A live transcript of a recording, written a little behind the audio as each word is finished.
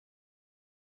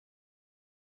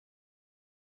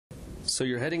So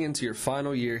you're heading into your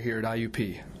final year here at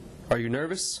IUP. Are you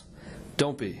nervous?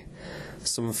 Don't be.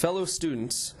 Some fellow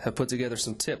students have put together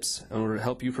some tips in order to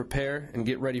help you prepare and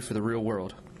get ready for the real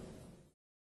world.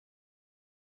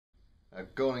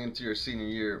 Going into your senior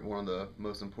year, one of the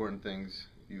most important things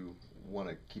you want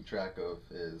to keep track of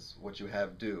is what you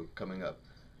have due coming up.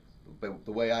 But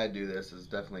the way I do this is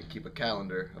definitely keep a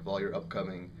calendar of all your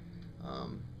upcoming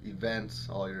events,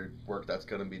 all your work that's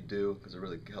going to be due, because it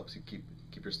really helps you keep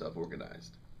your stuff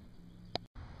organized.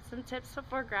 Some tips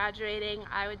before graduating,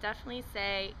 I would definitely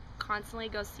say constantly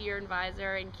go see your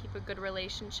advisor and keep a good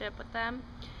relationship with them,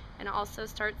 and also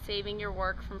start saving your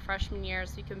work from freshman year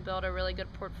so you can build a really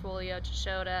good portfolio to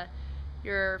show to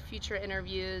your future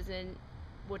interviews, and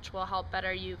which will help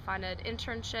better you find an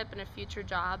internship and a future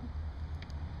job.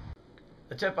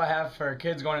 The tip I have for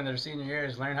kids going into their senior year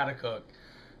is learn how to cook.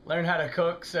 Learn how to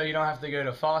cook so you don't have to go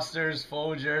to Foster's,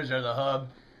 Folgers, or the Hub.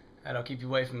 That'll keep you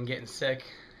away from getting sick.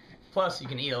 Plus, you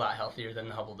can eat a lot healthier than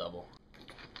the Hubble Double.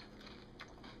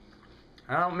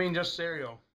 I don't mean just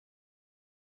cereal.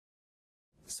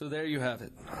 So there you have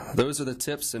it. Those are the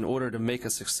tips in order to make a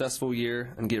successful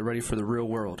year and get ready for the real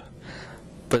world.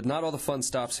 But not all the fun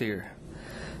stops here.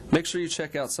 Make sure you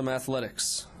check out some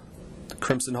athletics. The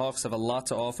Crimson Hawks have a lot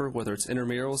to offer, whether it's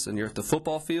intramurals and you're at the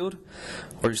football field,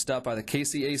 or you stop by the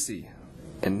KCAC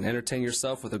and entertain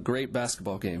yourself with a great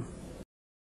basketball game.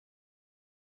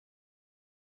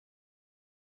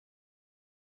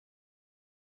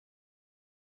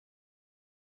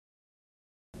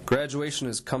 Graduation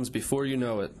comes before you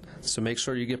know it, so make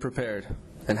sure you get prepared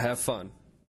and have fun.